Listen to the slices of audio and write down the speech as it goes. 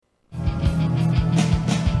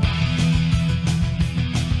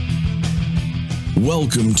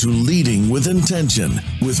Welcome to Leading with Intention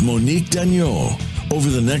with Monique Dagneau.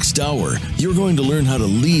 Over the next hour, you're going to learn how to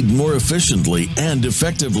lead more efficiently and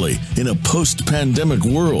effectively in a post-pandemic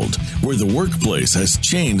world where the workplace has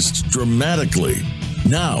changed dramatically.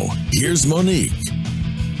 Now, here's Monique.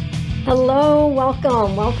 Hello,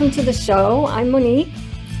 welcome. Welcome to the show. I'm Monique.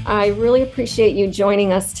 I really appreciate you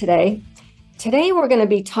joining us today. Today, we're going to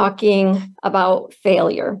be talking about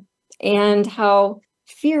failure and how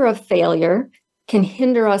fear of failure can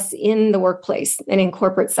hinder us in the workplace and in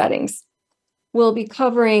corporate settings. We'll be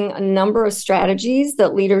covering a number of strategies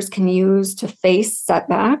that leaders can use to face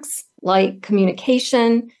setbacks like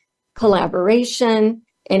communication, collaboration,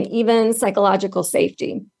 and even psychological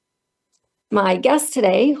safety. My guest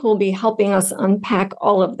today, who will be helping us unpack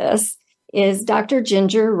all of this, is Dr.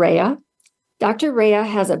 Ginger Raya. Dr. Raya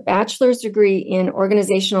has a bachelor's degree in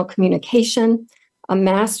organizational communication, a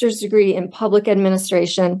master's degree in public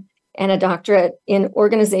administration, and a doctorate in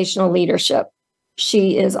organizational leadership.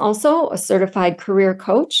 She is also a certified career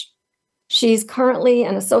coach. She's currently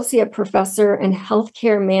an associate professor and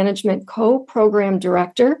healthcare management co-program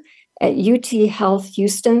director at UT Health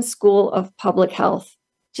Houston School of Public Health.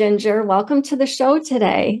 Ginger, welcome to the show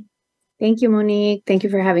today. Thank you, Monique. Thank you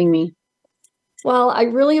for having me. Well, I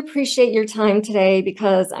really appreciate your time today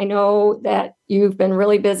because I know that you've been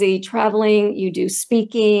really busy traveling. You do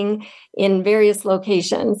speaking in various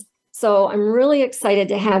locations. So I'm really excited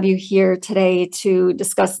to have you here today to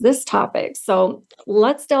discuss this topic. So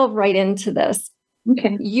let's delve right into this.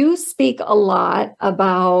 Okay. You speak a lot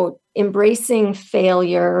about embracing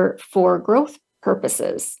failure for growth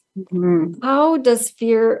purposes. Mm-hmm. How does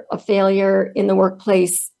fear of failure in the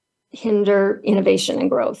workplace hinder innovation and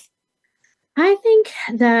growth? I think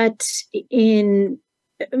that in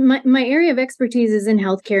my area of expertise is in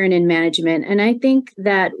healthcare and in management. And I think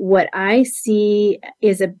that what I see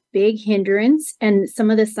is a big hindrance, and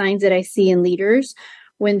some of the signs that I see in leaders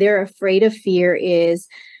when they're afraid of fear is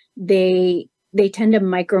they tend to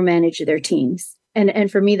micromanage their teams.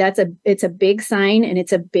 And for me, it's a big sign and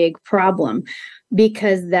it's a big problem,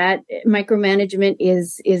 because that micromanagement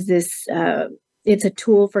is this it's a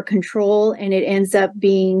tool for control, and it ends up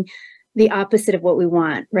being the opposite of what we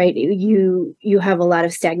want, right? You have a lot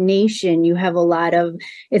of stagnation. You have a lot of,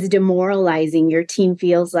 it's demoralizing. Your team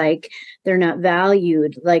feels like they're not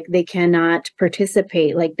valued, like they cannot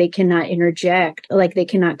participate, like they cannot interject, like they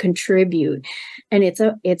cannot contribute. And it's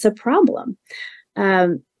a problem.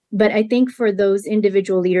 But I think for those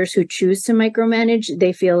individual leaders who choose to micromanage,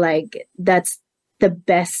 they feel like that's the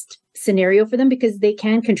best scenario for them because they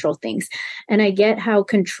can control things. And I get how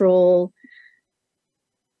control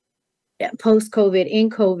post-COVID,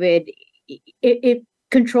 in COVID, it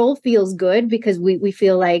control feels good because we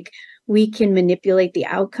feel like we can manipulate the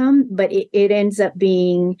outcome, but it ends up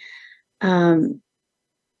being not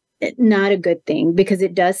a good thing because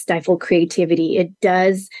it does stifle creativity. It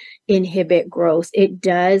does inhibit growth. It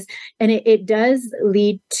does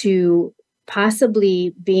lead to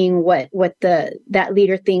possibly being what that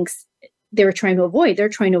leader thinks they were trying to avoid. They're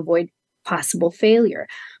trying to avoid possible failure.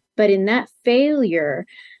 But in that failure,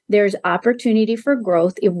 there's opportunity for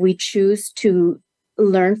growth if we choose to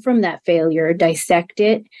learn from that failure, dissect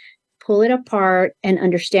it, pull it apart, and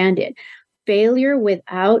understand it. Failure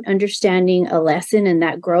without understanding a lesson and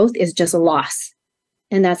that growth is just a loss.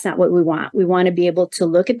 And that's not what we want. We want to be able to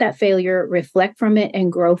look at that failure, reflect from it,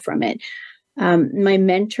 and grow from it. One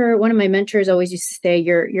of my mentors always used to say,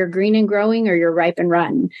 you're green and growing, or you're ripe and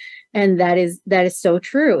rotten. And that is so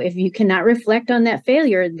true. If you cannot reflect on that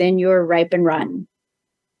failure, then you're ripe and rotten.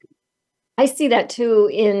 I see that too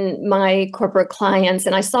in my corporate clients,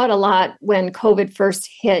 and I saw it a lot when COVID first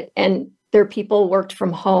hit and their people worked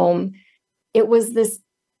from home. It was this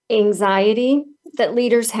anxiety that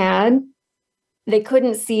leaders had. They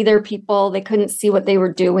couldn't see their people. They couldn't see what they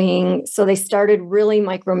were doing. So they started really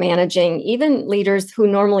micromanaging. Even leaders who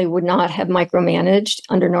normally would not have micromanaged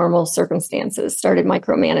under normal circumstances started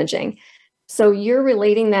micromanaging. So you're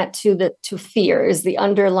relating that to fear is the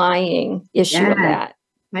underlying issue of that.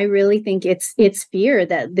 I really think it's fear,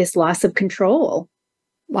 that this loss of control.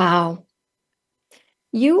 Wow.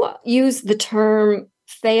 You use the term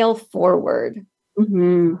fail forward.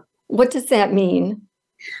 Mm-hmm. What does that mean?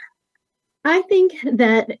 I think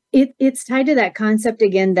that it's tied to that concept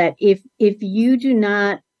again, that if you do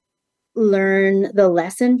not learn the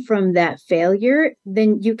lesson from that failure,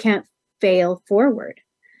 then you can't fail forward.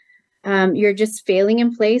 You're just failing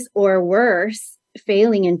in place, or worse,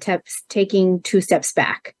 failing and taking 2 steps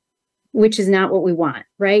back, which is not what we want,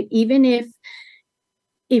 right? Even if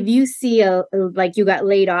you see like you got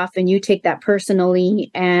laid off and you take that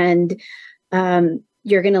personally, and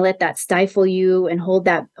you're going to let that stifle you and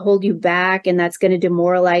hold you back, and that's going to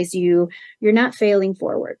demoralize you, you're not failing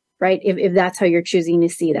forward, right? If that's how you're choosing to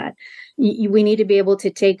see that. We need to be able to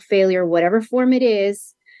take failure, whatever form it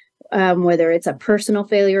is, whether it's a personal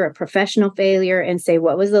failure, a professional failure, and say,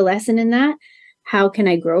 what was the lesson in that? How can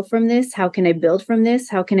I grow from this? How can I build from this?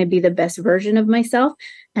 How can I be the best version of myself?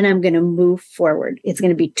 And I'm going to move forward. It's going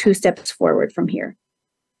to be 2 steps forward from here.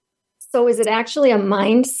 So is it actually a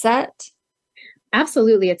mindset?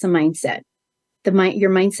 Absolutely, it's a mindset. Your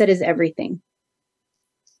mindset is everything.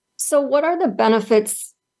 So what are the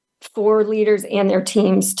benefits for leaders and their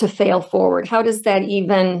teams to fail forward? How does a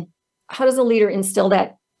leader instill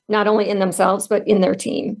that not only in themselves, but in their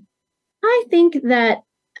team? I think that,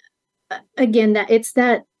 again, that it's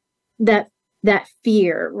that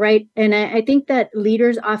fear, right? And I think that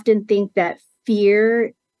leaders often think that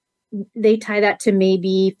fear, they tie that to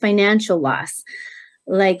maybe financial loss.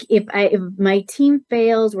 Like if my team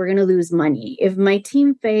fails, we're going to lose money. If my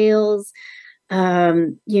team fails,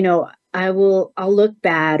 I'll look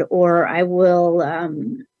bad, or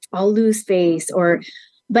I'll lose face,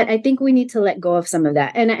 but I think we need to let go of some of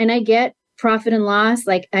that. And I get profit and loss.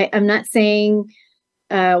 Like I'm not saying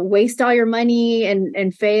waste all your money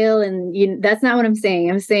and fail. And that's not what I'm saying.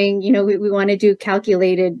 I'm saying, we want to do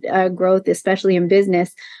calculated growth, especially in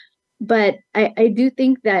business. But I do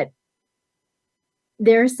think that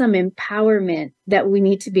there's some empowerment that we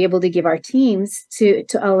need to be able to give our teams to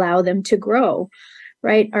allow them to grow,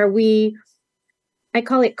 right? I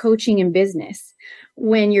call it coaching in business.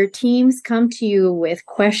 When your teams come to you with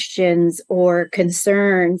questions or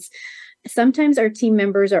concerns, sometimes our team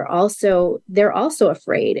members they're also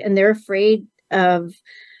afraid, and they're afraid of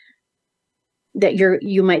that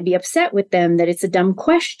you might be upset with them, that it's a dumb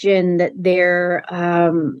question, that they're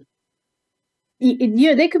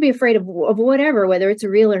they could be afraid of whatever, whether it's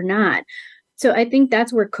real or not. So I think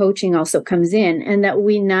that's where coaching also comes in, and that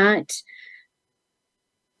we not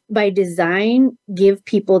by design give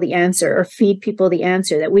people the answer or feed people the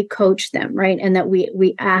answer, that we coach them, right? And that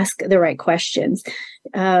we ask the right questions.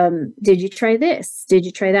 Did you try this? Did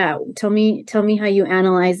you try that? Tell me how you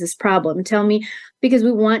analyze this problem. Tell me, because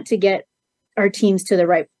we want to get our teams to the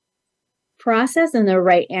right process and the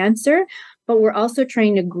right answer, but we're also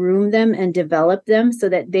trying to groom them and develop them so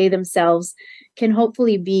that they themselves can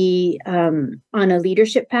hopefully be on a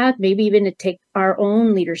leadership path, maybe even to take our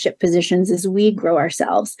own leadership positions as we grow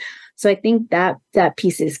ourselves. So I think that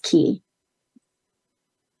piece is key.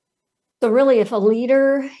 So really, if a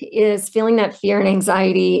leader is feeling that fear and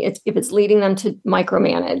anxiety, if it's leading them to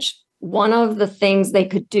micromanage, one of the things they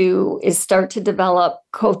could do is start to develop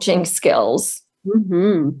coaching skills,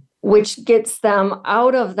 which gets them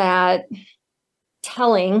out of that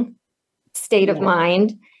telling state of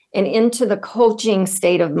mind and into the coaching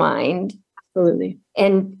state of mind. Absolutely.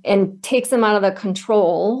 And takes them out of the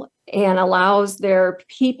control and allows their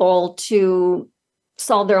people to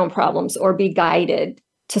solve their own problems or be guided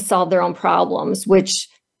to solve their own problems, which,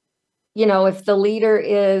 if the leader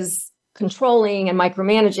is controlling and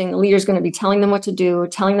micromanaging, the leader is going to be telling them what to do,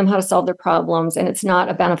 telling them how to solve their problems, and it's not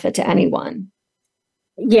a benefit to anyone.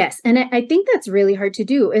 Yes. And I think that's really hard to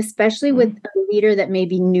do, especially with a leader that may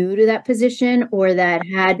be new to that position or that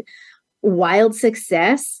had wild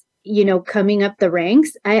success, coming up the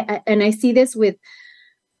ranks. I see this with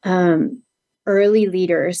early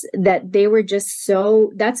leaders, that they were just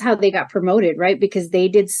that's how they got promoted, right? Because they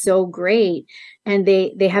did so great. And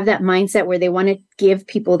they have that mindset where they want to give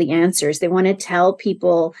people the answers. They want to tell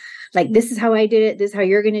people, like, this is how I did it. This is how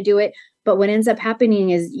you're going to do it. But what ends up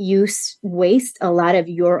happening is you waste a lot of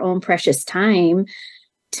your own precious time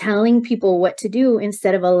telling people what to do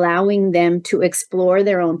instead of allowing them to explore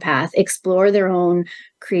their own path, explore their own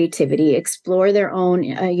creativity, explore their own,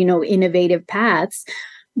 innovative paths,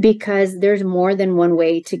 because there's more than one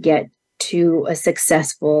way to get to a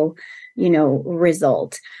successful,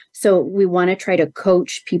 result. So we want to try to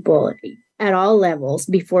coach people at all levels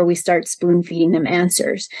before we start spoon feeding them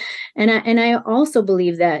answers. And I also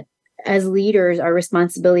believe that as leaders, our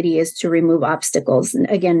responsibility is to remove obstacles. And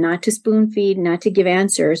again, not to spoon feed, not to give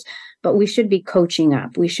answers, but we should be coaching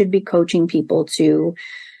up. We should be coaching people to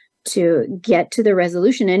get to the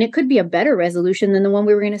resolution. And it could be a better resolution than the one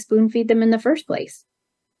we were going to spoon feed them in the first place.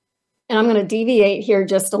 And I'm going to deviate here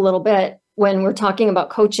just a little bit. When we're talking about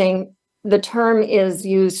coaching, the term is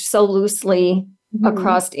used so loosely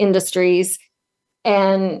across industries.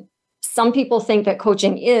 And some people think that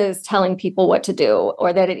coaching is telling people what to do,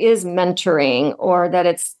 or that it is mentoring, or that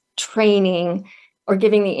it's training or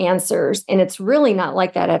giving the answers. And it's really not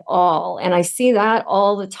like that at all. And I see that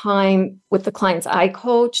all the time with the clients I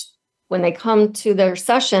coach when they come to their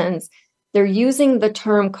sessions. they're using the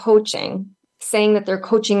term coaching, saying that they're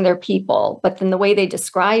coaching their people, but then the way they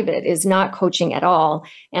describe it is not coaching at all.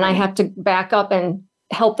 And I have to back up and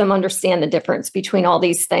help them understand the difference between all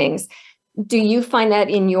these things. Do you find that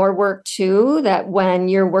in your work too, that when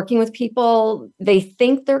you're working with people, they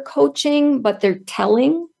think they're coaching, but they're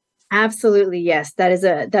telling? Absolutely, yes.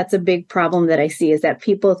 That's a big problem that I see, is that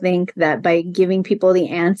people think that by giving people the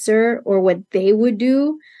answer or what they would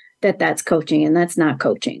do, that's coaching, and that's not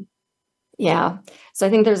coaching. Yeah. So I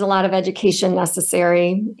think there's a lot of education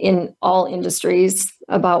necessary in all industries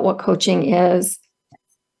about what coaching is.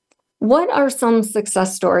 What are some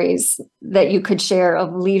success stories that you could share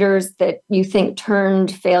of leaders that you think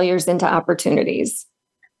turned failures into opportunities?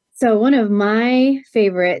 So one of my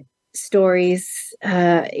favorite stories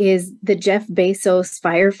is the Jeff Bezos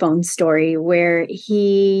Fire Phone story, where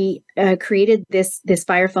he created this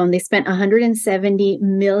Fire Phone. They spent $170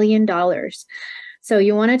 million. So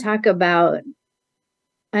you want to talk about,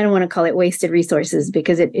 I don't want to call it wasted resources,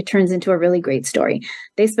 because it turns into a really great story.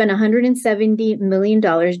 They spent $170 million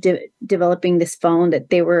developing this phone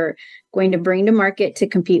that they were going to bring to market to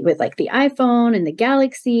compete with like the iPhone and the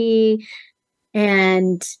Galaxy.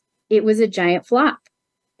 And it was a giant flop.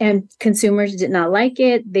 And consumers did not like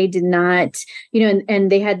it. They did not,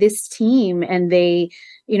 and they had this team, and they,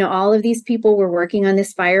 all of these people were working on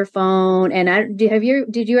this Fire Phone. And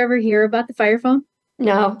did you ever hear about the Fire Phone?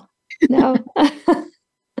 No.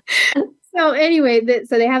 So anyway,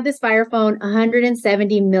 so they have this Fire Phone,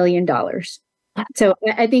 $170 million. So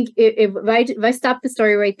I think if I stop the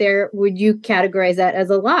story right there, would you categorize that as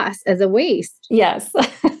a loss, as a waste? Yes.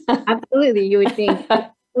 Absolutely. You would think,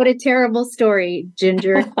 what a terrible story,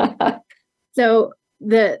 Ginger. So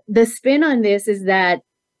the spin on this is that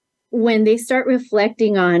when they start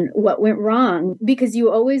reflecting on what went wrong, because you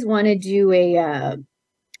always want to do in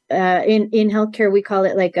healthcare, we call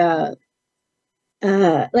it like an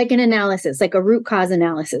analysis, like a root cause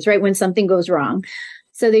analysis, right? When something goes wrong.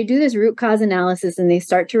 So they do this root cause analysis, and they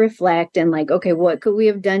start to reflect and like, okay, what could we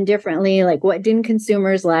have done differently? Like, what didn't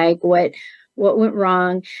consumers like? What went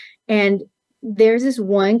wrong? And there's this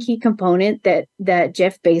one key component that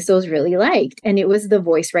Jeff Bezos really liked, and it was the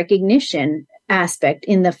voice recognition aspect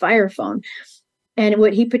in the Fire Phone. And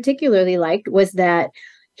what he particularly liked was that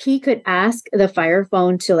he could ask the Fire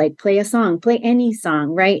Phone to like play a song, play any song,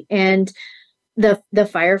 right? And the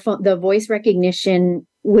Fire Phone, the voice recognition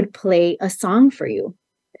would play a song for you.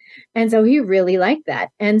 And so he really liked that.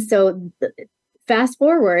 And so fast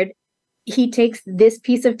forward, he takes this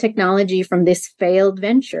piece of technology from this failed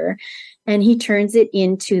venture, and he turns it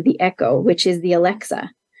into the Echo, which is the Alexa.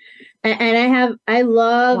 And I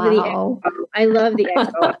love the Echo. I love the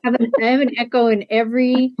Echo. I have an Echo in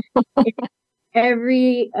every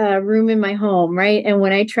room in my home, right? And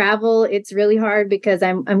when I travel, it's really hard because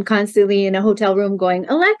I'm constantly in a hotel room going,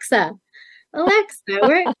 Alexa,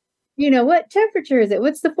 where, what temperature is it?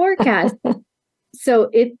 What's the forecast? So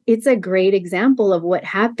it's a great example of what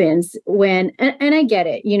happens when, and I get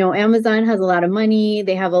it, Amazon has a lot of money,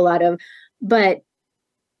 they have a lot of, but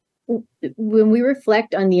when we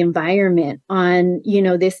reflect on the environment, on,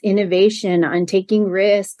 this innovation, on taking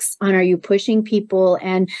risks, on, are you pushing people?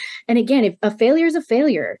 And again, if a failure is a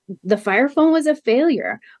failure, the Fire Phone was a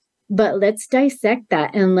failure, but let's dissect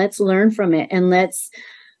that and let's learn from it. And let's,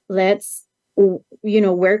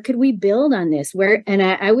 where could we build on this? And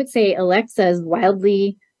I would say Alexa is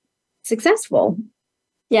wildly successful.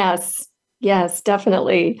 Yes,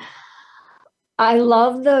 definitely. I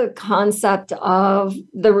love the concept of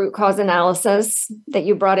the root cause analysis that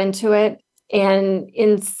you brought into it. And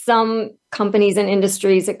in some companies and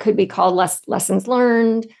industries, it could be called lessons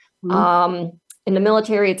learned. Mm-hmm. In the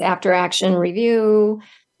military, it's after action review,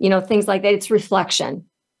 things like that. It's reflection.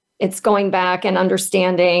 It's going back and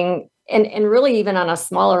understanding, and really even on a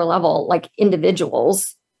smaller level, like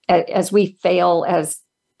individuals, as we fail as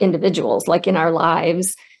individuals, like in our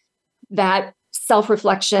lives, that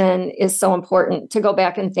self-reflection is so important, to go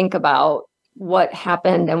back and think about what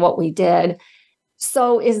happened and what we did.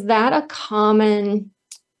 So is that a common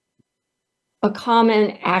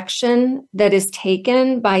action that is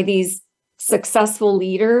taken by these successful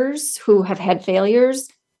leaders who have had failures?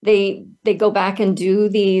 They go back and do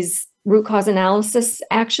these root cause analysis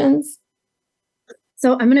actions?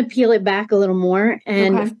 So I'm going to peel it back a little more.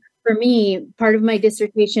 And okay. For me, part of my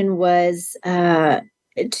dissertation was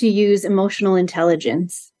to use emotional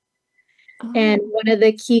intelligence. Oh. And one of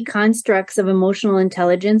the key constructs of emotional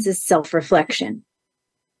intelligence is self-reflection.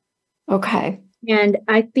 Okay. And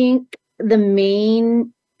I think the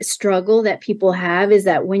main struggle that people have is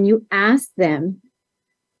that when you ask them,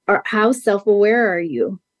 how self-aware are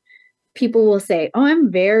you? people will say, oh,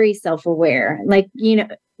 I'm very self-aware. Like,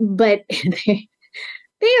 but they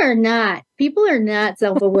are not. People are not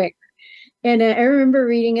self-aware. And I remember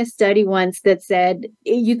reading a study once that said,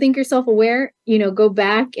 you think you're self-aware, go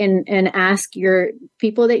back and ask your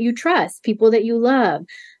people that you trust, people that you love,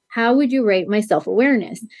 how would you rate my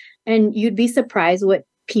self-awareness? And you'd be surprised what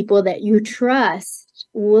people that you trust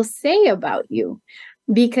will say about you.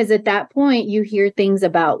 Because at that point, you hear things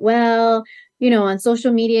about, well, on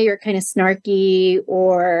social media, you're kind of snarky,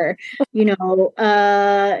 or,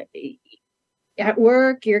 at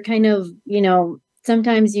work, you're kind of,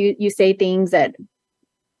 sometimes you say things that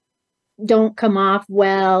don't come off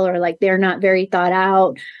well, or like they're not very thought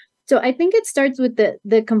out. So I think it starts with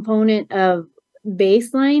the component of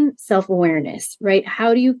baseline self-awareness, right?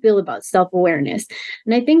 How do you feel about self-awareness?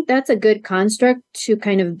 And I think that's a good construct to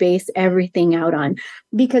kind of base everything out on.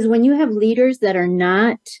 Because when you have leaders that are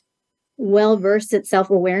not well-versed at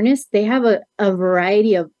self-awareness, they have a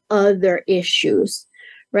variety of other issues,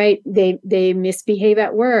 right? They misbehave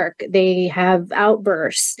at work. They have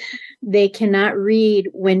outbursts. They cannot read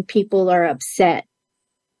when people are upset.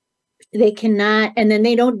 They cannot, and then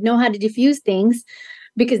they don't know how to diffuse things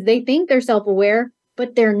because they think they're self-aware,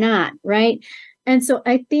 but they're not, right? And so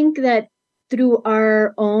I think that through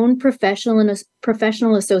our own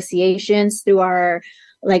professional associations, through our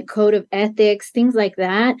like code of ethics, things like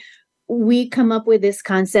that, we come up with this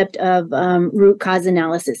concept of root cause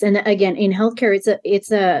analysis. And again, in healthcare,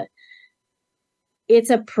 it's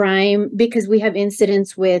a prime, because we have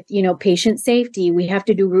incidents with, patient safety. We have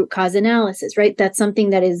to do root cause analysis, right? That's something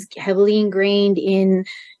that is heavily ingrained in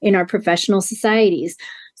our professional societies.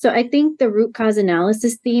 So I think the root cause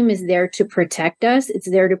analysis theme is there to protect us. It's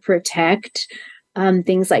there to protect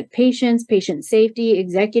things like patients, patient safety,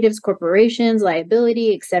 executives, corporations,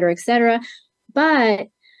 liability, et cetera, et cetera. But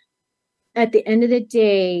at the end of the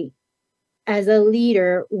day, as a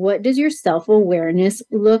leader, what does your self-awareness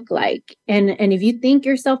look like? And if you think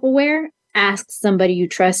you're self-aware, ask somebody you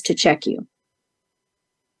trust to check you.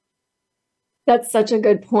 That's such a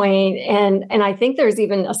good point. And I think there's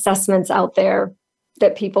even assessments out there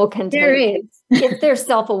that people can take if they're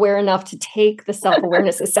self-aware enough to take the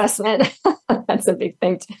self-awareness assessment. That's a big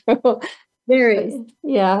thing too. There is.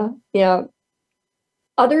 Yeah.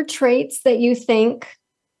 Other traits that you think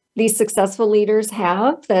these successful leaders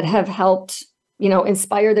have that have helped,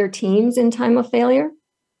 inspire their teams in time of failure?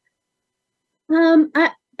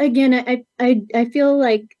 I feel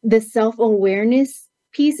like the self-awareness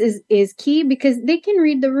piece is key, because they can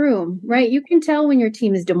read the room, right? You can tell when your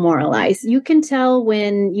team is demoralized. You can tell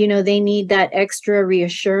when, they need that extra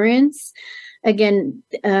reassurance. Again,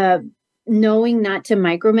 knowing not to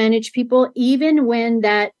micromanage people, even when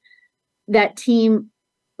that team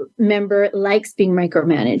member likes being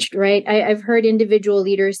micromanaged, right? I've heard individual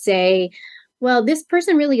leaders say, well, this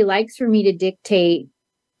person really likes for me to dictate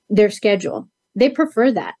their schedule. They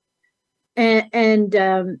prefer that. And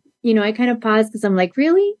I kind of pause because I'm like,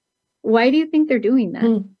 really? Why do you think they're doing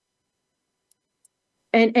that?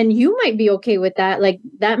 And you might be okay with that. Like,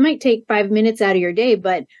 that might take 5 minutes out of your day,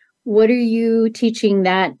 but what are you teaching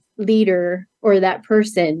that leader or that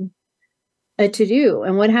person to do?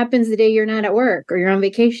 And what happens the day you're not at work or you're on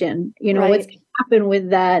vacation? Right. What's going to happen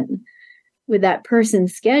with that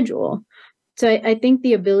person's schedule? So I think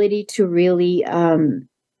the ability to really, hone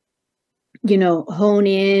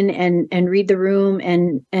in and read the room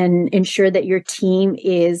and ensure that your team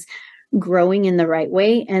is growing in the right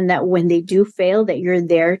way, and that when they do fail, that you're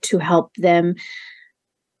there to help them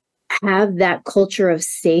have that culture of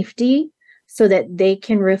safety, so that they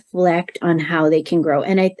can reflect on how they can grow.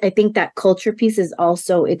 And I think that culture piece is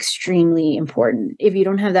also extremely important. If you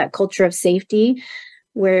don't have that culture of safety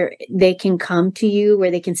where they can come to you,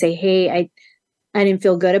 where they can say, hey, I didn't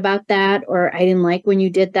feel good about that, or I didn't like when you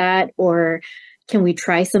did that, or can we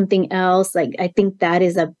try something else? Like, I think that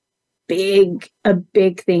is a big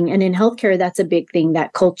thing. And in healthcare, that's a big thing,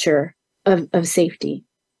 that culture of safety.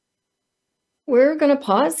 We're going to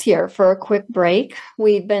pause here for a quick break.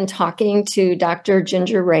 We've been talking to Dr.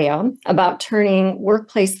 Ginger Raya about turning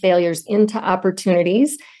workplace failures into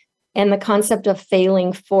opportunities and the concept of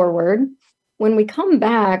failing forward. When we come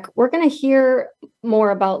back, we're going to hear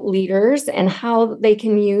more about leaders and how they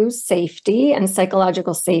can use safety and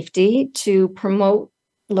psychological safety to promote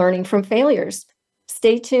learning from failures.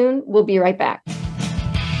 Stay tuned. We'll be right back.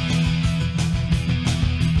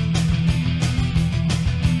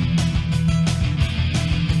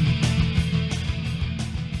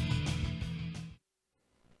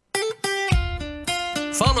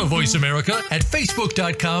 Follow Voice America at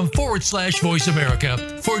facebook.com/Voice America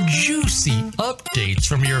for juicy updates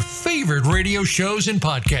from your favorite radio shows and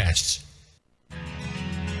podcasts.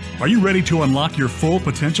 Are you ready to unlock your full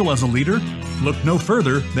potential as a leader? Look no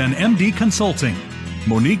further than MD Consulting.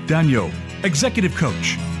 Monique Dagneau, executive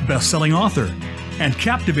coach, best-selling author, and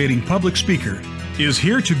captivating public speaker, is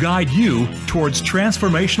here to guide you towards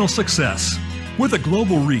transformational success. With a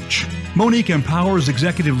global reach, Monique empowers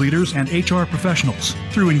executive leaders and HR professionals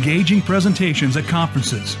through engaging presentations at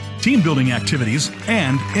conferences, team-building activities,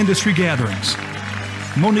 and industry gatherings.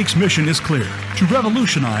 Monique's mission is clear: to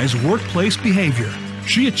revolutionize workplace behavior.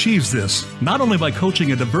 She achieves this not only by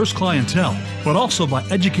coaching a diverse clientele, but also by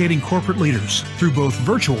educating corporate leaders through both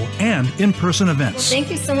virtual and in-person events. Well,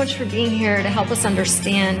 thank you so much for being here to help us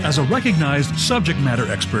understand. As a recognized subject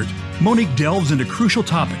matter expert, Monique delves into crucial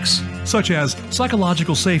topics such as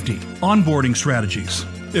psychological safety, onboarding strategies,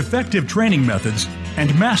 effective training methods,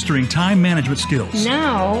 and mastering time management skills.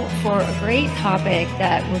 Now for a great topic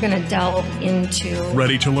that we're going to delve into.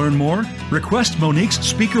 Ready to learn more? Request Monique's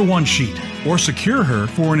Speaker One Sheet or secure her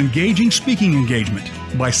for an engaging speaking engagement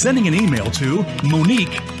by sending an email to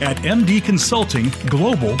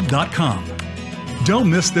monique@mdconsultingglobal.com. Don't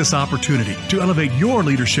miss this opportunity to elevate your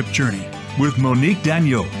leadership journey with Monique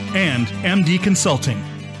Dagneau and MD Consulting.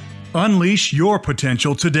 Unleash your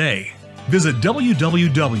potential today. Visit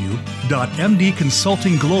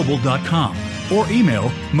www.mdconsultingglobal.com or email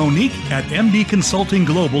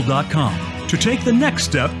monique@mdconsultingglobal.com to take the next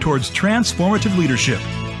step towards transformative leadership.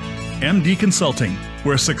 MD Consulting,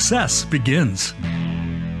 where success begins.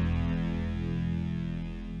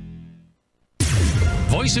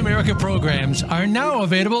 Voice America programs are now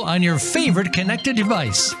available on your favorite connected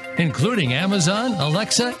device, including Amazon,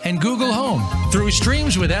 Alexa, and Google Home. Through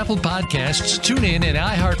streams with Apple Podcasts, TuneIn, and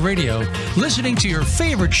iHeartRadio, listening to your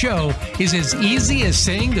favorite show is as easy as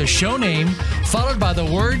saying the show name followed by the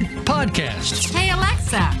word podcast. Hey,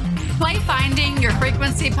 Alexa, play Finding Your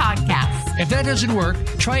Frequency podcast. If that doesn't work,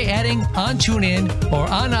 try adding on TuneIn or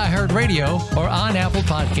on iHeartRadio or on Apple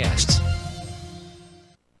Podcasts.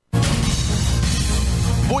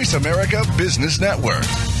 Voice America Business Network,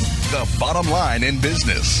 the bottom line in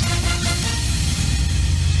business.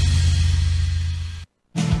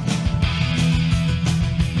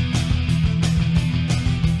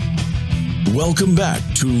 Welcome back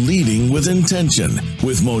to Leading with Intention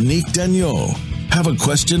with Monique Dagneau. Have a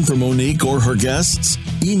question for Monique or her guests?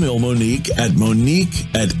 Email Monique at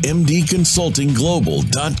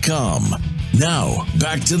mdconsultingglobal.com. Now,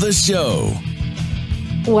 back to the show.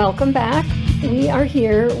 Welcome back. We are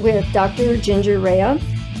here with Dr. Ginger Raya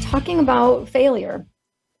talking about failure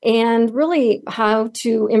and really how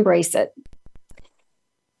to embrace it.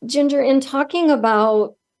 Ginger, in talking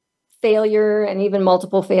about failure and even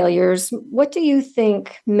multiple failures, what do you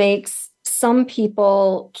think makes some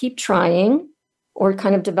people keep trying or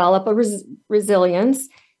kind of develop a resilience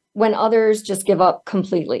when others just give up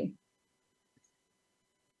completely?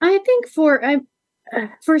 I think for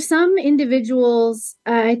some individuals,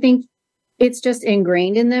 I think it's just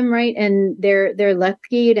ingrained in them, right? And they're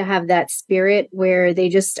lucky to have that spirit where they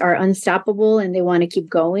just are unstoppable and they want to keep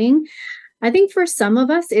going. I think for some of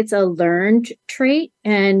us, it's a learned trait,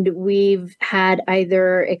 and we've had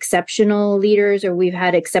either exceptional leaders or we've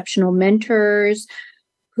had exceptional mentors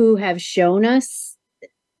who have shown us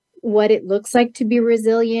what it looks like to be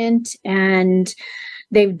resilient, and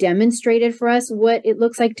they've demonstrated for us what it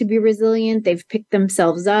looks like to be resilient. They've picked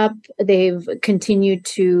themselves up. They've continued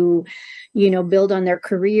to, build on their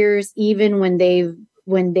careers, even when they've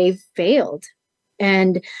failed.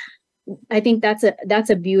 And I think that's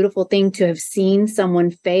a beautiful thing to have seen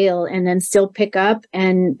someone fail and then still pick up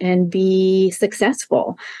and be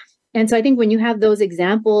successful. And so I think when you have those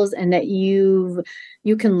examples and that you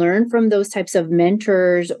can learn from those types of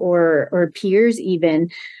mentors or peers even,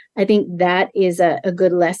 I think that is a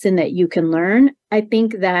good lesson that you can learn. I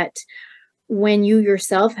think that when you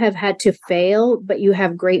yourself have had to fail, but you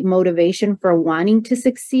have great motivation for wanting to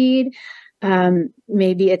succeed,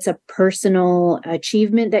 maybe it's a personal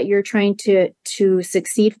achievement that you're trying to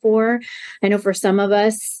succeed for. I know for some of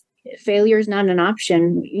us, failure is not an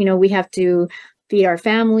option. We have to feed our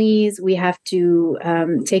families, we have to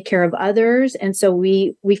take care of others. And so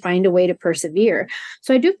we find a way to persevere.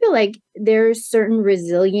 So I do feel like there's certain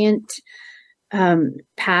resilient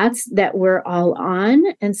paths that we're all on.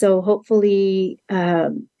 And so hopefully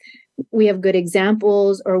we have good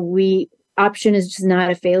examples, or option is just not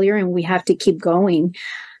a failure and we have to keep going.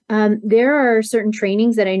 There are certain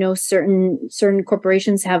trainings that I know certain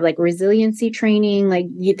corporations have, like resiliency training,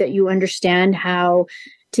 that you understand how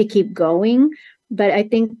to keep going. But I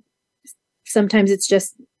think sometimes it's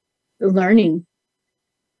just learning.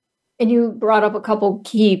 And you brought up a couple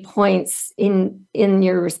key points in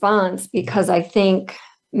your response, because I think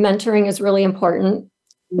mentoring is really important,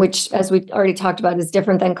 which, as we already talked about, is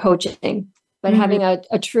different than coaching. But having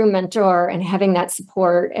a true mentor and having that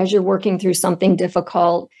support as you're working through something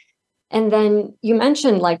difficult. And then you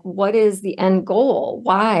mentioned, like, what is the end goal?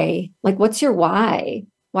 Why? Like, what's your why?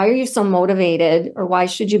 Why are you so motivated, or why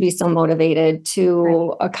should you be so motivated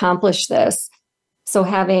to accomplish this? So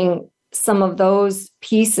having some of those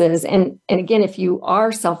pieces, and again, if you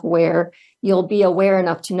are self-aware, you'll be aware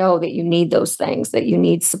enough to know that you need those things, that you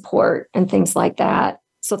need support and things like that.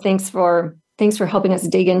 So thanks for helping us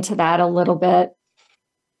dig into that a little bit.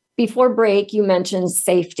 Before break, you mentioned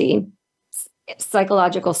safety,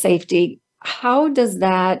 psychological safety. How does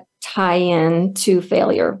that tie in to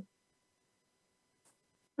failure?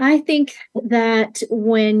 I think that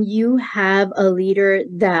when you have a leader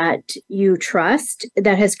that you trust,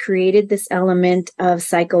 that has created this element of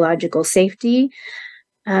psychological safety,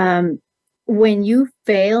 when you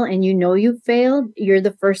fail and you know you failed, you're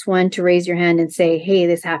the first one to raise your hand and say, hey,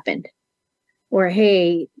 this happened. Or,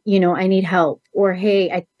 hey, I need help. Or,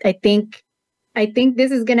 hey, I think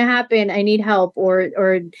this is going to happen. I need help.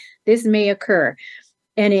 Or this may occur.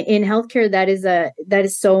 And in healthcare, that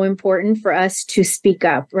is so important for us to speak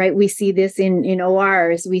up, right? We see this in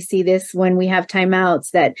ORs. We see this when we have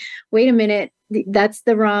timeouts, that, wait a minute, that's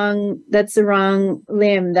the wrong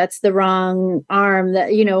limb. That's the wrong arm, that,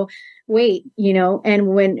 wait, and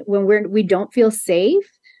when we don't feel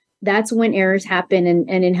safe, that's when errors happen. And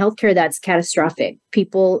in healthcare, that's catastrophic.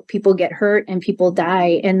 People get hurt and people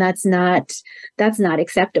die. And that's not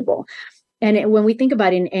acceptable. And when we think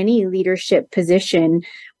about in any leadership position,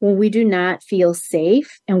 when we do not feel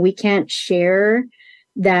safe and we can't share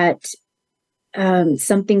that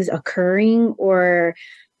something's occurring, or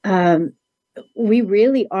we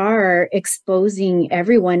really are exposing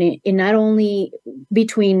everyone in not only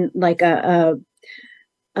between like a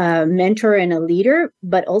mentor and a leader,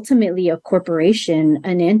 but ultimately a corporation,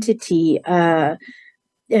 an entity, an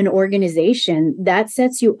organization. That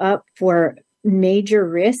sets you up for major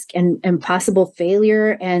risk and possible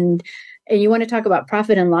failure. And you want to talk about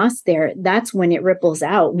profit and loss there. That's when it ripples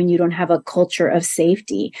out, when you don't have a culture of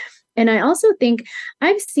safety. And I also think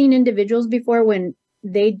I've seen individuals before, when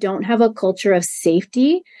they don't have a culture of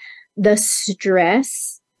safety, the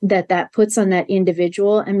stress that puts on that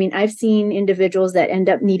individual. I mean, I've seen individuals that end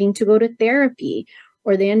up needing to go to therapy,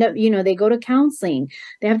 or they end up, they go to counseling,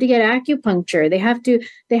 they have to get acupuncture, they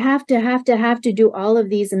have to do all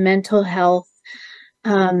of these mental health.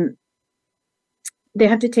 They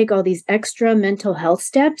have to take all these extra mental health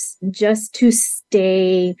steps just to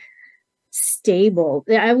stay stable.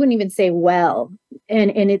 I wouldn't even say well.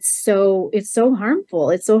 And it's so harmful.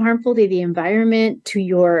 It's so harmful to the environment,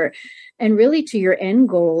 and really to your end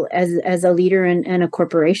goal as a leader and a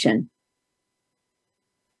corporation.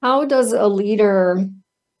 How does a leader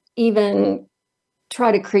even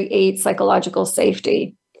try to create psychological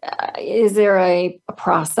safety? Is there a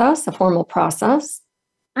process, a formal process?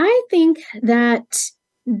 I think that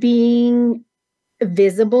being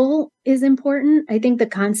visible is important. I think the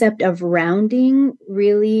concept of rounding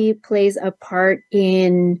really plays a part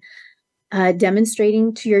in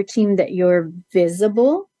demonstrating to your team that you're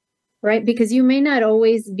visible, right? Because you may not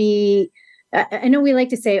always be. I know we like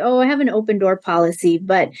to say, "Oh, I have an open door policy,"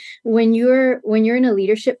 but when you're in a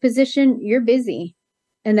leadership position, you're busy.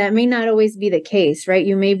 And that may not always be the case, right?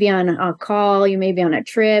 You may be on a call, you may be on a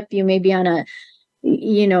trip, you may be on a,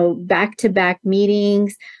 back-to-back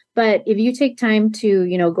meetings. But if you take time to,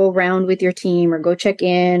 go round with your team, or go check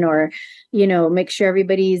in, or, make sure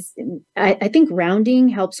everybody's, I think rounding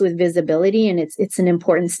helps with visibility. And it's an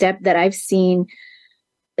important step that I've seen,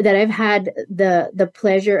 that I've had the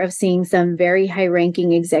pleasure of seeing some very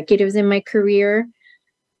high-ranking executives in my career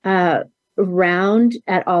round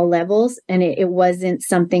at all levels. And it wasn't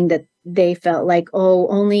something that they felt like, oh,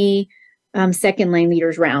 only second line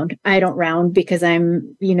leaders round. I don't round because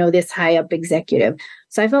I'm, this high up executive.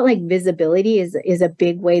 So I felt like visibility is a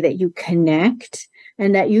big way that you connect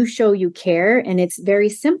and that you show you care. And it's very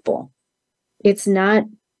simple. It's not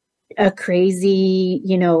a crazy,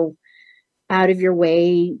 out of your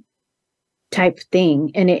way type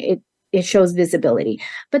thing. And it shows visibility.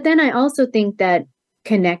 But then I also think that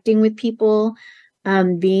connecting with people,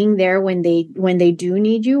 being there when they do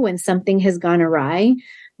need you, when something has gone awry,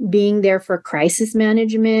 being there for crisis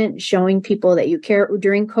management, showing people that you care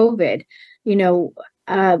during COVID,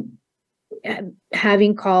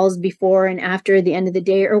 having calls before and after the end of the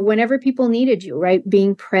day, or whenever people needed you, right?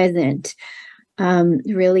 Being present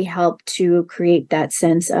really helped to create that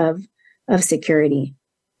sense of security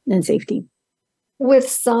and safety. With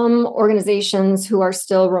some organizations who are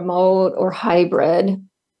still remote or hybrid,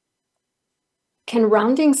 can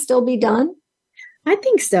rounding still be done? I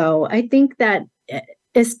think so. I think that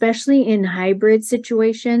especially in hybrid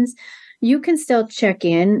situations, you can still check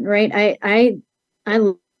in, right? I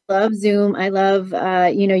love Zoom. I love,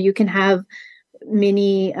 you can have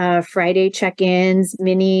mini Friday check-ins,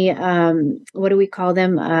 mini, what do we call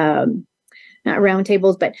them? Not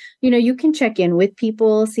roundtables, but, you can check in with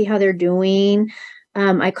people, see how they're doing.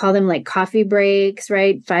 I call them like coffee breaks,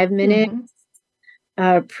 right? 5 minutes.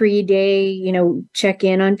 Pre-day, check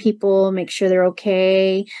in on people, make sure they're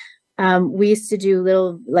okay. We used to do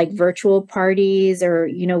little like virtual parties, or,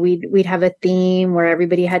 we'd have a theme where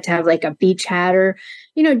everybody had to have like a beach hat, or,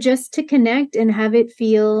 just to connect and have it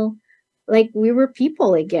feel like we were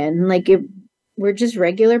people again, we're just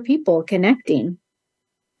regular people connecting.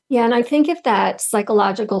 Yeah. And I think if that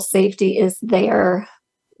psychological safety is there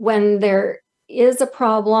when there is a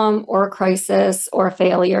problem or a crisis or a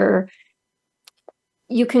failure,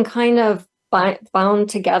 you can kind of bound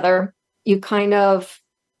together. You kind of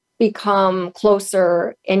become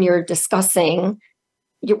closer, and you're discussing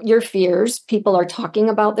your fears. People are talking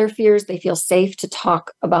about their fears. They feel safe to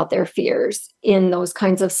talk about their fears in those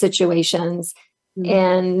kinds of situations.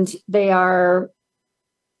 And they are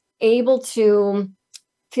able to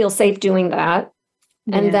feel safe doing that.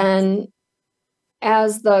 And then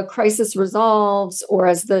as the crisis resolves, or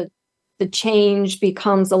as the change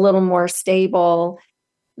becomes a little more stable,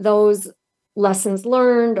 those lessons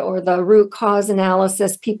learned or the root cause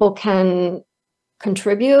analysis, people can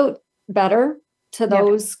contribute better to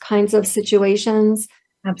those kinds of situations.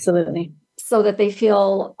 Absolutely. So that they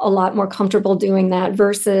feel a lot more comfortable doing that,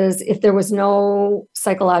 versus if there was no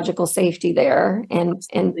psychological safety there and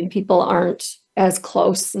people aren't as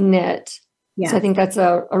close knit. So I think that's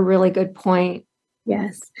a really good point.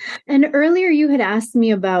 Yes. And earlier you had asked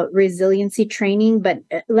me about resiliency training, but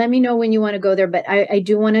let me know when you want to go there. But I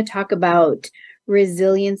do want to talk about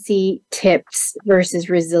resiliency tips versus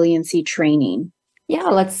resiliency training. Yeah,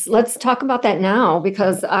 let's talk about that now,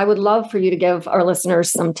 because I would love for you to give our listeners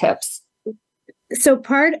some tips. So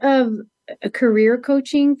part of career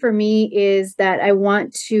coaching for me is that I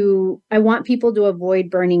want people to avoid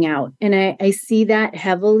burning out. And I see that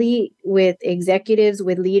heavily with executives,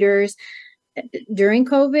 with leaders. During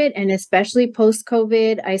COVID, and especially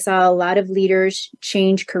post-COVID, I saw a lot of leaders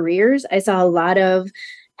change careers. I saw a lot of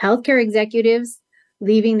healthcare executives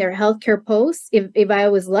leaving their healthcare posts. If I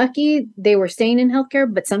was lucky, they were staying in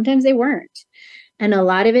healthcare, but sometimes they weren't. And a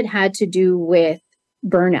lot of it had to do with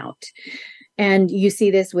burnout. And you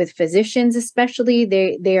see this with physicians, especially.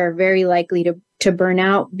 They are very likely to burn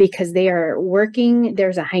out because they are working.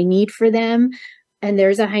 There's a high need for them, and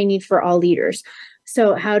there's a high need for all leaders.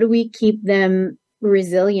 So how do we keep them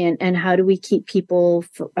resilient, and how do we keep people,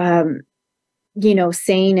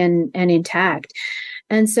 sane and intact?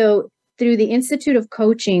 And so through the Institute of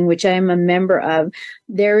Coaching, which I'm a member of,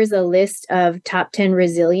 there is a list of top 10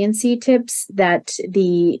 resiliency tips that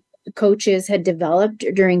the coaches had developed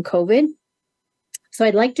during COVID. So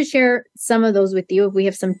I'd like to share some of those with you if we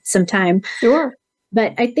have some time. Sure.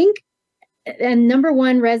 But I think, and number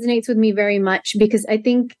one resonates with me very much, because I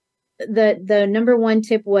think the number one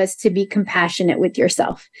tip was to be compassionate with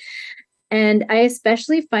yourself. And I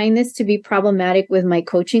especially find this to be problematic with my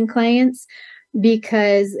coaching clients,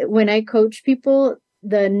 because when I coach people,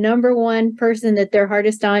 the number one person that they're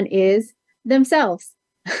hardest on is themselves.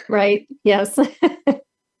 Right. Yes. So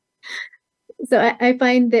I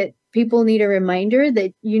find that people need a reminder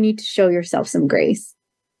that you need to show yourself some grace.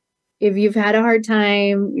 If you've had a hard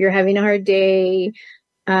time, you're having a hard day,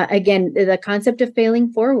 again, the concept of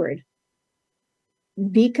failing forward.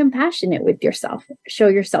 Be compassionate with yourself. Show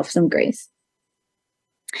yourself some grace.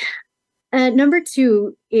 Number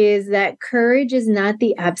two is that courage is not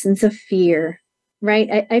the absence of fear,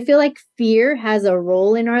 right? I feel like fear has a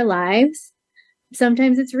role in our lives.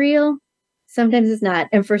 Sometimes it's real, sometimes it's not.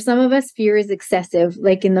 And for some of us, fear is excessive,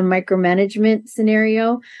 like in the micromanagement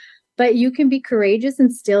scenario. But you can be courageous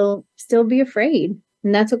and still be afraid,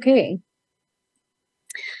 and that's okay.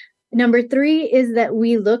 Number three is that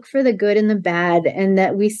we look for the good and the bad, and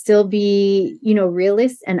that we still be,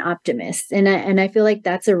 realists and optimists. And I feel like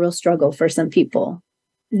that's a real struggle for some people.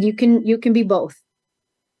 You can be both,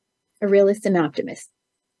 a realist and optimist.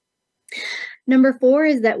 Number four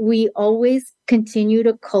is that we always continue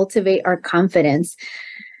to cultivate our confidence,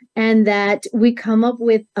 and that we come up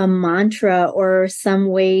with a mantra or some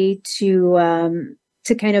way to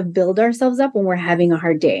kind of build ourselves up when we're having a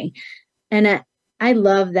hard day. And I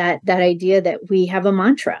love that idea that we have a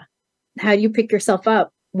mantra. How do you pick yourself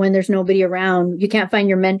up when there's nobody around? You can't find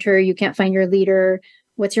your mentor. You can't find your leader.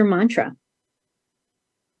 What's your mantra?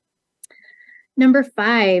 Number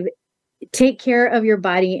 5, take care of your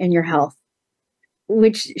body and your health,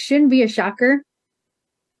 which shouldn't be a shocker,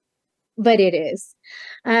 but it is.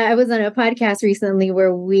 I was on a podcast recently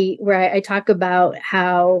where I talk about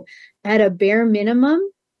how at a bare minimum,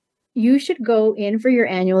 you should go in for your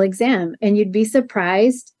annual exam, and you'd be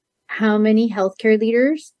surprised how many healthcare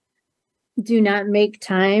leaders do not make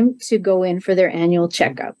time to go in for their annual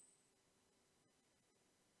checkup.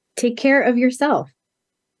 Take care of yourself.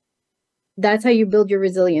 That's how you build your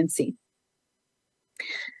resiliency.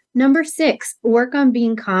 Number 6, work on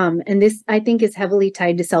being calm. And this, I think, is heavily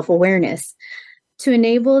tied to self-awareness to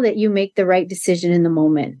enable that you make the right decision in the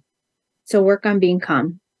moment. So work on being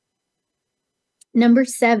calm. Number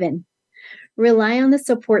 7, rely on the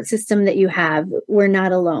support system that you have. We're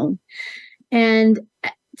not alone. And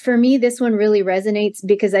for me, this one really resonates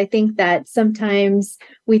because I think that sometimes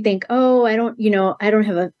we think, oh,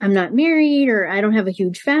 I'm not married, or I don't have a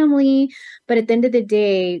huge family. But at the end of the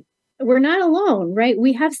day, we're not alone, right?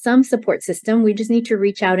 We have some support system. We just need to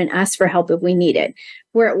reach out and ask for help if we need it.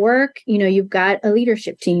 We're at work, you've got a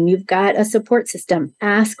leadership team, you've got a support system.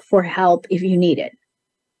 Ask for help if you need it.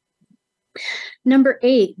 Number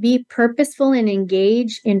 8, be purposeful and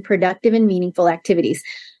engage in productive and meaningful activities.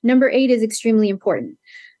 Number 8 is extremely important.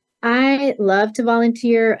 I love to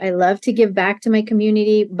volunteer. I love to give back to my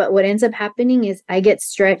community. But what ends up happening is I get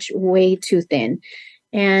stretched way too thin.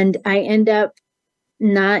 And I end up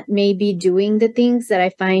not maybe doing the things that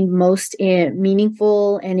I find most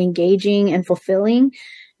meaningful and engaging and fulfilling.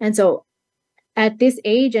 And so at this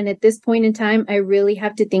age and at this point in time, I really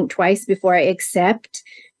have to think twice before I accept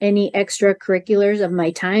any extracurriculars of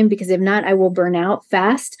my time, because if not, I will burn out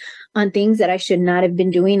fast on things that I should not have been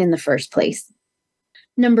doing in the first place.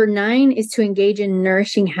 Number 9 is to engage in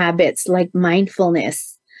nourishing habits like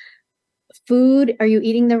mindfulness. Food, are you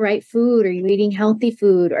eating the right food? Are you eating healthy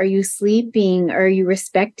food? Are you sleeping? Are you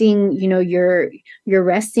respecting, your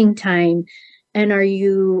resting time? And are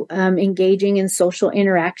you engaging in social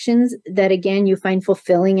interactions that, again, you find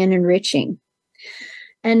fulfilling and enriching?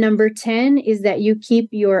 And number 10 is that you keep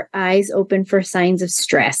your eyes open for signs of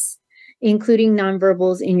stress, including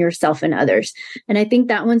nonverbals in yourself and others. And I think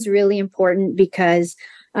that one's really important because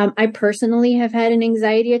I personally have had an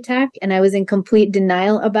anxiety attack and I was in complete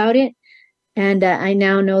denial about it. And I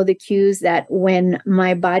now know the cues that when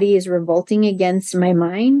my body is revolting against my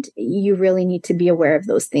mind, you really need to be aware of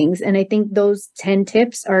those things. And I think those 10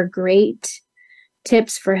 tips are great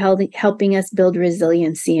tips for helping us build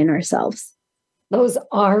resiliency in ourselves. Those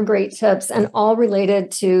are great tips, and all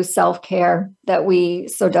related to self-care that we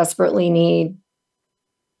so desperately need.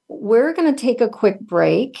 We're going to take a quick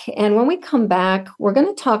break. And when we come back, we're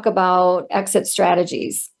going to talk about exit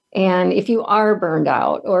strategies. And if you are burned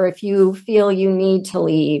out, or if you feel you need to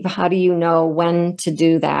leave, how do you know when to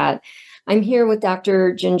do that? I'm here with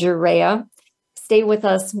Dr. Ginger Raya. Stay with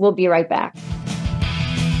us. We'll be right back.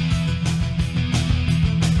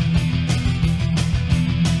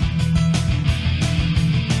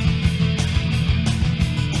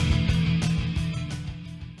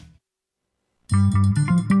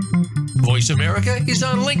 Voice America is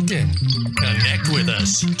on LinkedIn. Connect with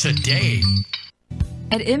us today.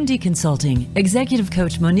 At MD Consulting, Executive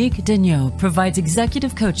Coach Monique Dagneau provides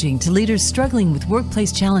executive coaching to leaders struggling with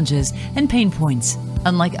workplace challenges and pain points.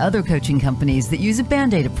 Unlike other coaching companies that use a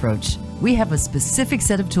Band-Aid approach, we have a specific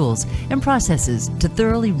set of tools and processes to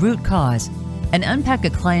thoroughly root cause and unpack a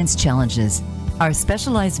client's challenges. Our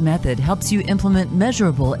specialized method helps you implement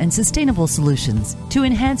measurable and sustainable solutions to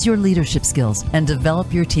enhance your leadership skills and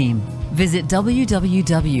develop your team. Visit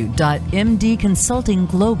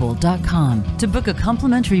www.mdconsultingglobal.com to book a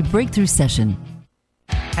complimentary breakthrough session.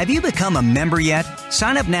 Have you become a member yet?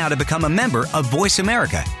 Sign up now to become a member of Voice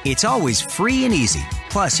America. It's always free and easy.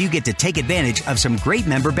 Plus, you get to take advantage of some great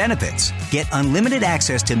member benefits. Get unlimited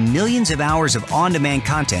access to millions of hours of on-demand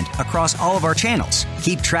content across all of our channels.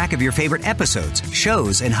 Keep track of your favorite episodes,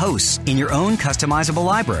 shows, and hosts in your own customizable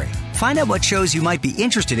library. Find out what shows you might be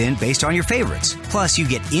interested in based on your favorites. Plus, you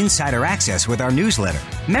get insider access with our newsletter.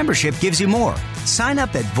 Membership gives you more. Sign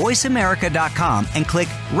up at voiceamerica.com and click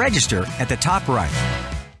register at the top right.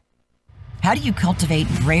 How do you cultivate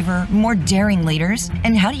braver, more daring leaders?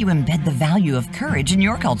 And how do you embed the value of courage in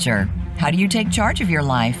your culture? How do you take charge of your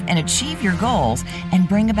life and achieve your goals and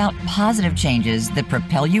bring about positive changes that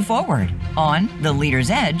propel you forward? On The Leader's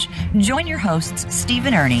Edge, join your hosts, Steve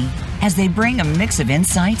and Ernie, as they bring a mix of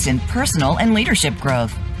insights in personal and leadership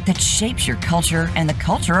growth that shapes your culture and the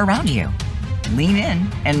culture around you. lean in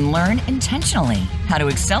and learn intentionally how to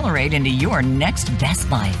accelerate into your next best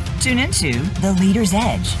life. Tune into The Leader's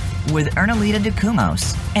Edge with Ernalita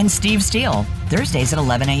DeCumos and Steve Steele, Thursdays at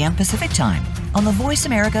 11 a.m. Pacific Time on the Voice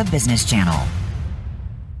America Business Channel.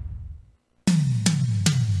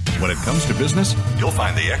 When it comes to business, you'll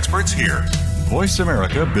find the experts here. Voice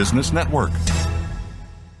America Business Network.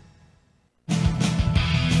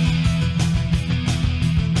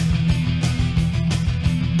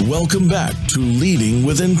 Welcome back to Leading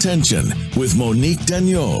with Intention with Monique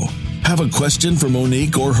Dagneau. Have a question for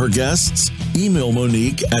Monique or her guests? Email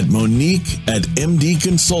Monique at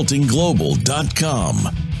mdconsultingglobal.com.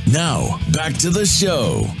 Now, back to the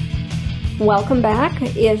show. Welcome back.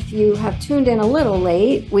 If you have tuned in a little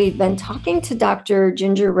late, we've been talking to Dr.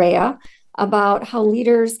 Ginger Raya about how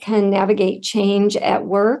leaders can navigate change at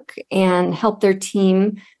work and help their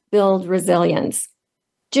team build resilience.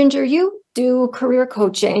 Ginger, you do career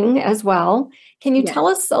coaching as well. Can you tell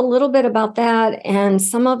us a little bit about that and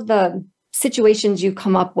some of the situations you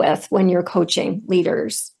come up with when you're coaching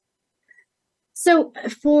leaders? So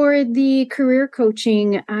for the career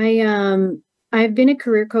coaching, I've been a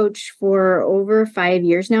career coach for over 5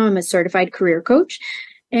 years now. I'm a certified career coach.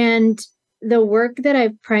 And the work that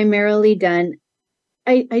I've primarily done,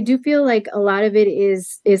 I do feel like a lot of it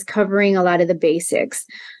is covering a lot of the basics.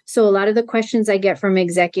 So a lot of the questions I get from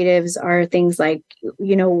executives are things like,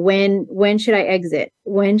 when should I exit?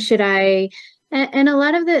 When should I? And a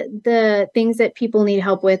lot of the things that people need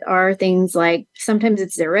help with are things like sometimes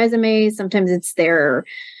it's their resume, sometimes it's their,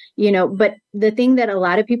 but the thing that a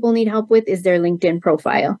lot of people need help with is their LinkedIn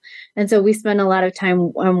profile. And so we spend a lot of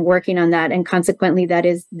time working on that. And consequently, that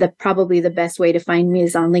is probably the best way to find me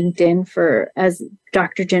is on LinkedIn as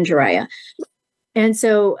Dr. Ginger Raya. And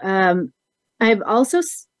so I've also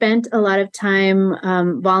spent a lot of time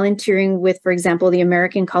volunteering with, for example, the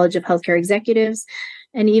American College of Healthcare Executives.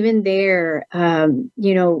 And even there,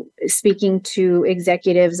 speaking to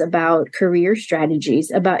executives about career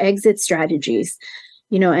strategies, about exit strategies,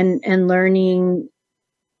 and learning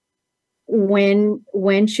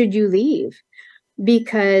when should you leave?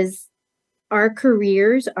 Because our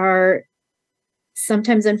careers are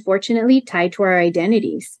sometimes, unfortunately, tied to our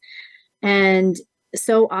identities. And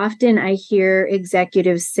so often I hear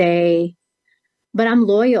executives say, but I'm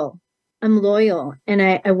loyal and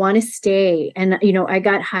I want to stay. And, I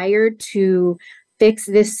got hired to fix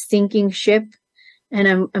this sinking ship and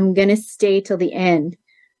I'm going to stay till the end.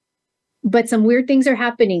 But some weird things are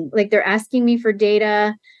happening. Like they're asking me for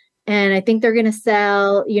data and I think they're going to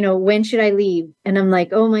sell, when should I leave? And I'm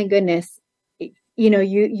like, oh my goodness, you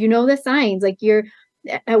know the signs, like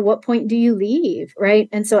at what point do you leave? Right.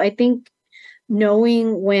 And so I think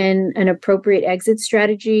knowing when an appropriate exit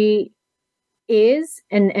strategy is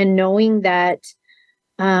and knowing that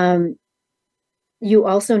you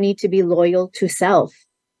also need to be loyal to self.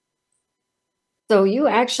 So you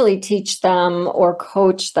actually teach them or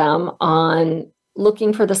coach them on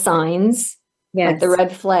looking for the signs, like the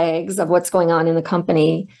red flags of what's going on in the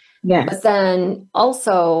company. Yes. But then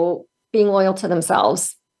also being loyal to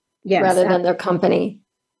themselves rather than their company.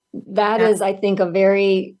 That is, I think, a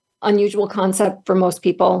very unusual concept for most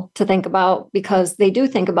people to think about because they do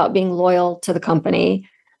think about being loyal to the company,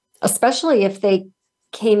 especially if they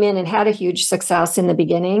came in and had a huge success in the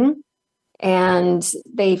beginning and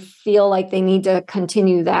they feel like they need to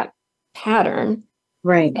continue that pattern.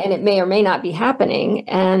 Right. And it may or may not be happening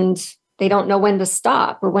and they don't know when to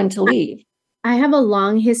stop or when to leave. I have a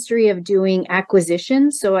long history of doing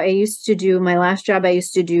acquisitions. So my last job, I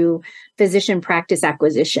used to do physician practice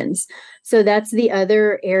acquisitions. So that's the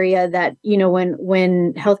other area that,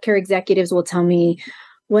 when healthcare executives will tell me,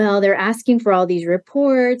 well, they're asking for all these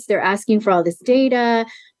reports, they're asking for all this data,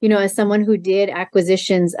 as someone who did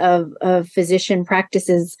acquisitions of physician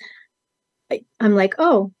practices, I'm like,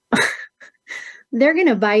 oh, they're going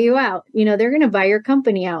to buy you out. They're going to buy your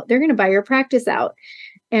company out. They're going to buy your practice out.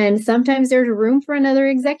 And sometimes there's room for another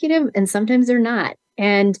executive and sometimes they're not.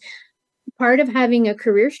 And part of having a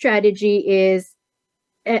career strategy is,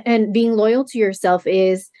 and being loyal to yourself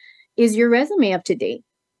is your resume up to date?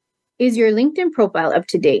 Is your LinkedIn profile up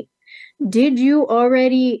to date? Did you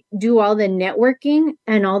already do all the networking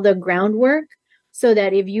and all the groundwork so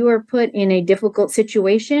that if you are put in a difficult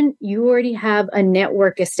situation, you already have a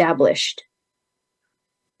network established?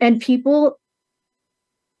 And people,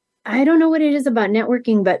 I don't know what it is about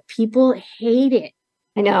networking, but people hate it.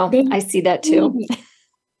 I know. I see that too.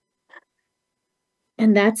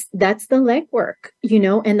 And that's the legwork,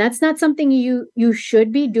 and that's not something you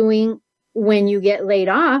should be doing when you get laid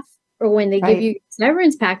off or when they give you a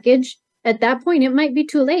severance package. At that point, it might be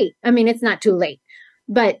too late. I mean, it's not too late,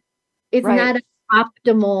 but It's not an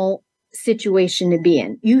optimal situation to be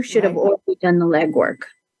in. You should have already done the legwork.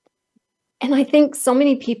 And I think so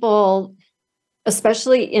many people,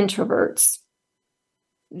 especially introverts,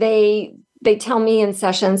 they tell me in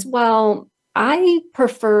sessions, well, I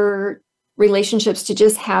prefer relationships to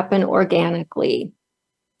just happen organically.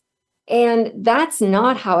 And that's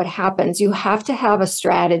not how it happens. You have to have a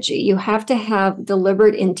strategy. You have to have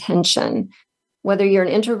deliberate intention, whether you're an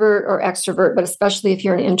introvert or extrovert, but especially if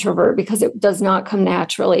you're an introvert, because it does not come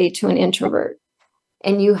naturally to an introvert.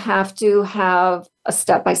 And you have to have a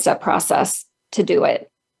step-by-step process to do it.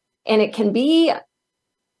 And it can be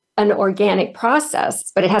an organic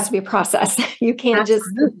process, but it has to be a process. You can't just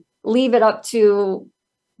leave it up to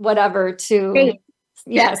whatever to,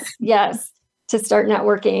 yes, to start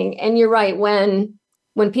networking. And you're right, when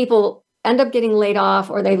people end up getting laid off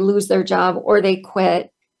or they lose their job or they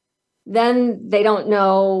quit, then they don't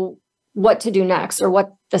know what to do next or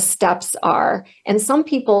what the steps are. And some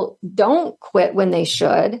people don't quit when they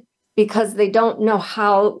should because they don't know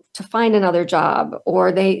how to find another job,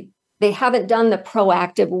 or they haven't done the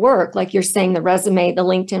proactive work, like you're saying, the resume, the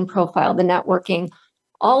LinkedIn profile, the networking.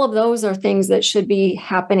 All of those are things that should be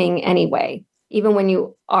happening anyway, even when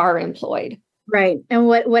you are employed. Right. And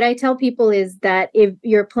what I tell people is that if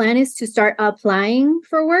your plan is to start applying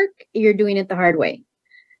for work, you're doing it the hard way.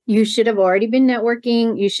 You should have already been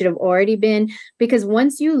networking. You should have already been, because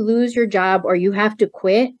once you lose your job or you have to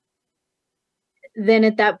quit, then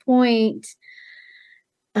at that point,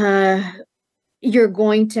 you're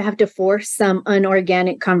going to have to force some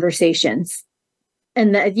unorganic conversations.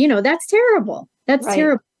 And that, that's terrible. That's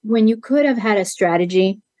terrible when you could have had a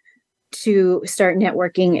strategy to start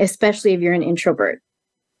networking, especially if you're an introvert.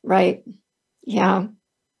 Right. Yeah.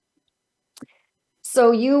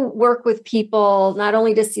 So you work with people not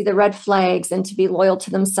only to see the red flags and to be loyal to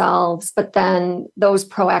themselves, but then those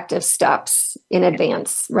proactive steps in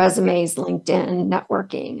advance, resumes, LinkedIn,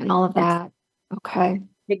 networking, and all of that. Okay.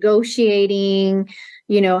 Negotiating,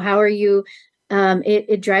 how are you?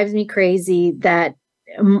 It drives me crazy that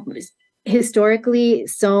historically,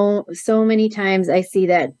 so many times I see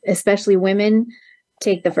that especially women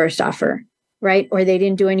take the first offer, right? Or they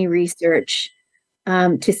didn't do any research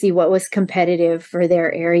to see what was competitive for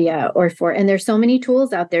their area and there's so many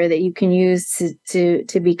tools out there that you can use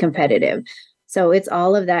to be competitive. So it's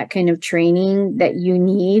all of that kind of training that you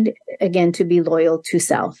need, again, to be loyal to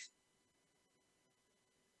self.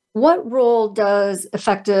 What role does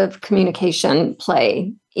effective communication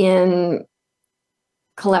play in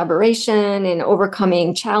collaboration, in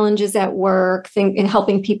overcoming challenges at work, in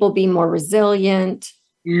helping people be more resilient?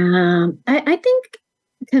 I think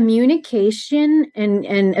communication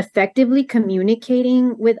and effectively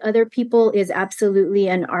communicating with other people is absolutely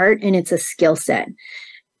an art, and it's a skill set.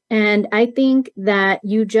 And I think that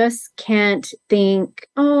you just can't think,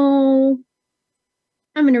 oh,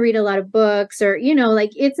 I'm going to read a lot of books, or,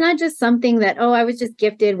 it's not just something that, oh, I was just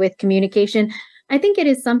gifted with communication. I think it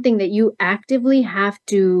is something that you actively have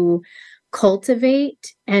to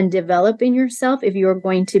cultivate and develop in yourself if you're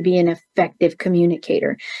going to be an effective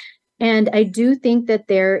communicator. And I do think that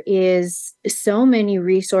there is so many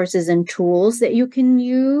resources and tools that you can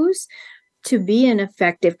use to be an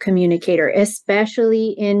effective communicator, especially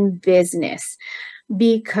in business,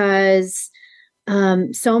 because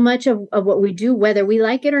so much of what we do, whether we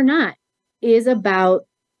like it or not, is about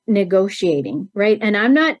negotiating, right? And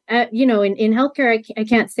I'm not, in healthcare, I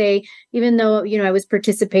can't say, even though, I was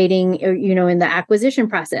participating, in the acquisition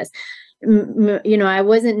process, I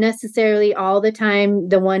wasn't necessarily all the time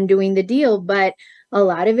the one doing the deal, but a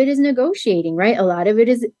lot of it is negotiating, right? A lot of it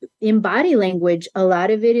is in body language. A lot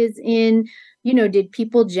of it is in, did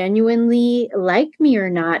people genuinely like me or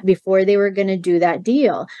not before they were going to do that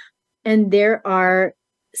deal? And there are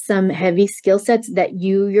some heavy skill sets that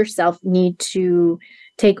you yourself need to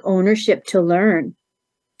take ownership to learn.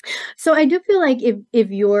 So I do feel like if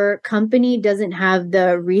your company doesn't have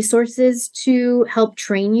the resources to help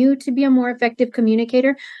train you to be a more effective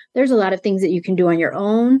communicator, there's a lot of things that you can do on your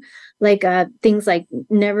own, like things like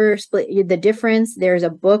Never Split the Difference. There's a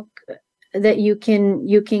book that you can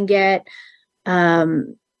get,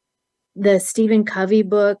 the Stephen Covey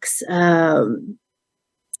books. Now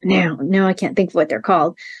I can't think of what they're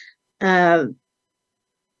called.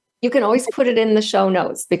 You can always put it in the show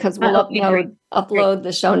notes, because we'll upload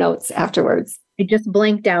the show notes afterwards. I just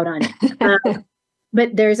blanked out on it.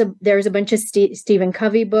 But there's a bunch of Stephen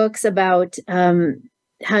Covey books about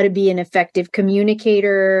how to be an effective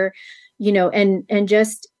communicator, and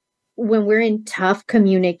just when we're in tough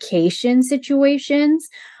communication situations,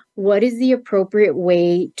 what is the appropriate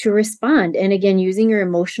way to respond? And again, using your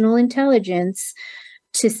emotional intelligence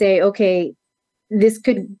to say, okay, this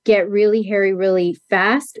could get really hairy really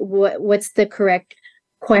fast. What's the correct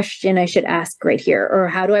question I should ask right here? Or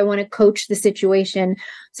how do I want to coach the situation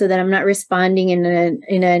so that I'm not responding in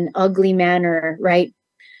an ugly manner, right?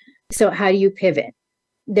 So how do you pivot?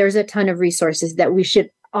 There's a ton of resources that we should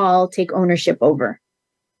all take ownership over.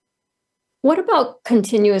 What about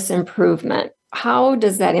continuous improvement? How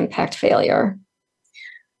does that impact failure?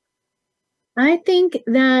 I think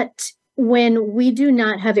that when we do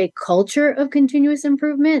not have a culture of continuous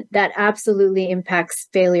improvement, that absolutely impacts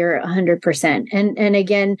failure 100%. And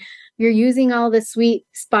again, you're using all the sweet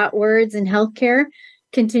spot words in healthcare.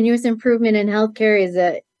 Continuous improvement in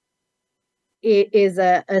healthcare is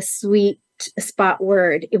a sweet spot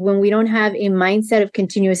word. When we don't have a mindset of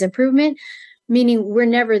continuous improvement, meaning we're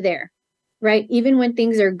never there, right? Even when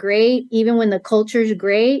things are great, even when the culture is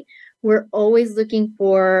great, we're always looking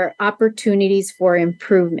for opportunities for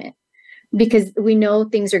improvement because we know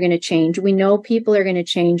things are going to change. We know people are going to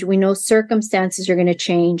change. We know circumstances are going to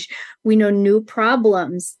change. We know new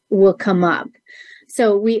problems will come up.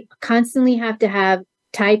 So we constantly have to have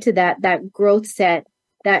tied to that growth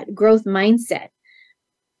mindset.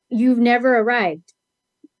 You've never arrived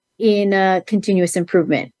in a continuous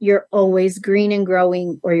improvement. You're always green and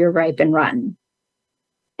growing, or you're ripe and rotten.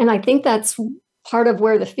 And I think that's part of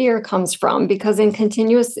where the fear comes from, because in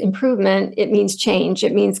continuous improvement, it means change.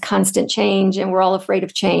 It means constant change, and we're all afraid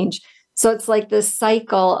of change. So it's like this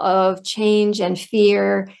cycle of change and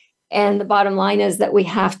fear. And the bottom line is that we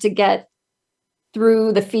have to get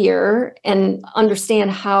through the fear and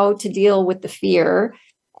understand how to deal with the fear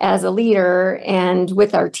as a leader and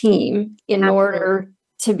with our team in order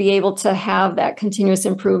to be able to have that continuous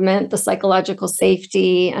improvement, the psychological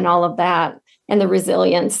safety and all of that, and the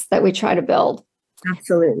resilience that we try to build.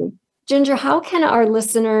 Absolutely. Ginger, how can our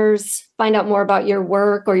listeners find out more about your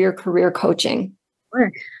work or your career coaching?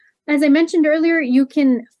 Sure. As I mentioned earlier, you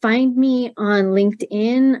can find me on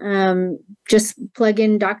LinkedIn. Just plug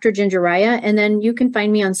in Dr. Ginger Raya, and then you can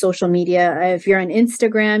find me on social media. If you're on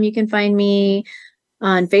Instagram, you can find me.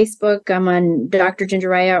 On Facebook, I'm on Dr. Ginger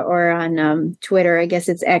Raya, or on Twitter. I guess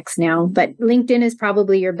it's X now, but LinkedIn is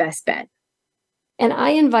probably your best bet. And I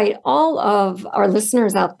invite all of our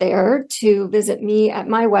listeners out there to visit me at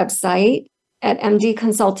my website at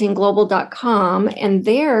mdconsultingglobal.com. And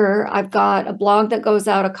there I've got a blog that goes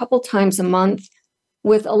out a couple times a month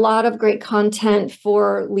with a lot of great content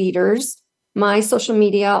for leaders. My social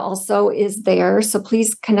media also is there, so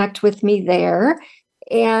please connect with me there.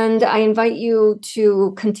 And I invite you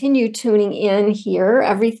to continue tuning in here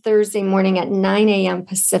every Thursday morning at 9 a.m.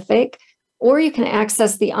 Pacific, or you can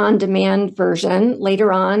access the on-demand version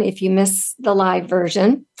later on if you miss the live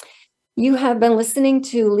version. You have been listening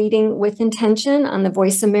to Leading with Intention on the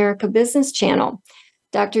Voice America Business Channel.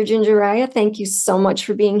 Dr. Ginger Raya, thank you so much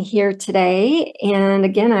for being here today. And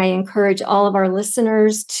again, I encourage all of our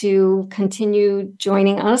listeners to continue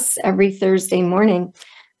joining us every Thursday morning.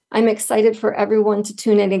 I'm excited for everyone to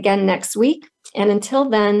tune in again next week. And until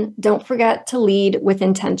then, don't forget to lead with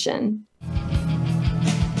intention.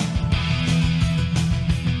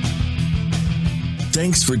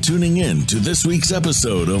 Thanks for tuning in to this week's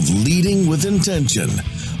episode of Leading with Intention.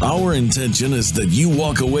 Our intention is that you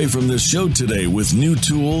walk away from this show today with new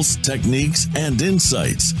tools, techniques, and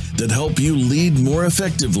insights that help you lead more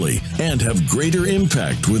effectively and have greater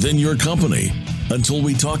impact within your company. Until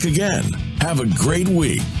we talk again, have a great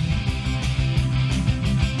week.